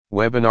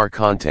Webinar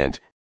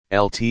content,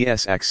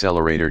 LTS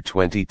Accelerator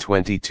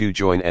 2022.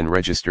 Join and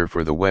register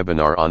for the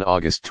webinar on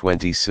August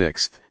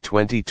 26,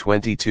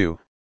 2022,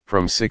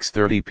 from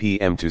 6:30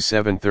 p.m. to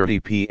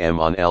 7:30 p.m.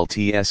 on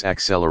LTS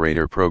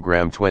Accelerator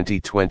Program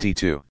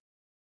 2022.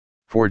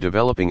 For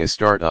developing a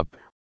startup,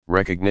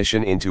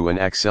 recognition into an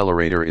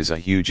accelerator is a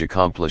huge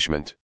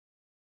accomplishment.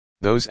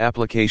 Those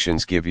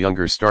applications give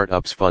younger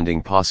startups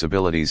funding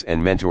possibilities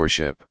and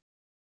mentorship.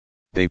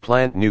 They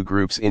plant new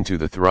groups into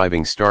the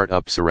thriving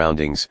startup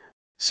surroundings,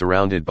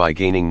 surrounded by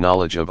gaining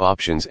knowledge of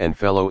options and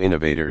fellow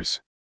innovators.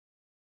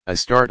 A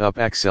startup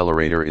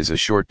accelerator is a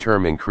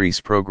short-term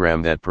increase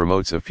program that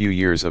promotes a few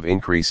years of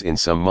increase in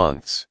some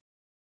months.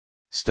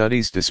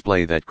 Studies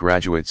display that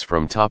graduates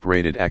from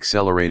top-rated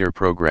accelerator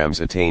programs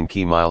attain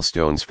key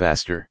milestones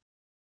faster.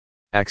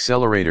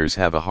 Accelerators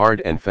have a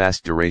hard and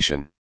fast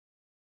duration.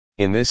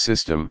 In this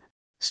system,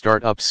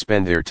 startups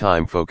spend their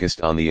time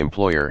focused on the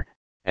employer,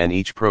 and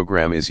each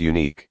program is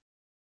unique.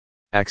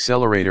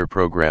 Accelerator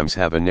programs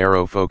have a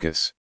narrow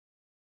focus.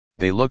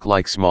 They look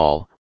like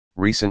small,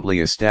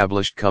 recently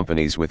established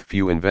companies with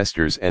few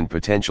investors and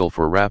potential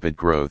for rapid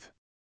growth.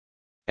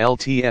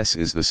 LTS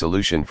is the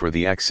solution for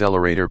the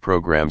accelerator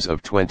programs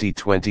of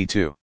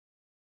 2022.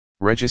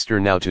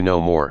 Register now to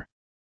know more.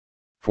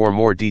 For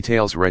more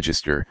details,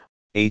 register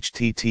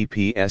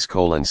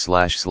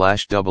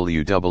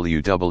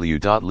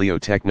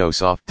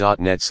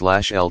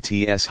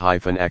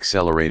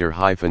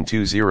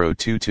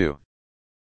https://www.leotechnosoft.net/lts-accelerator-2022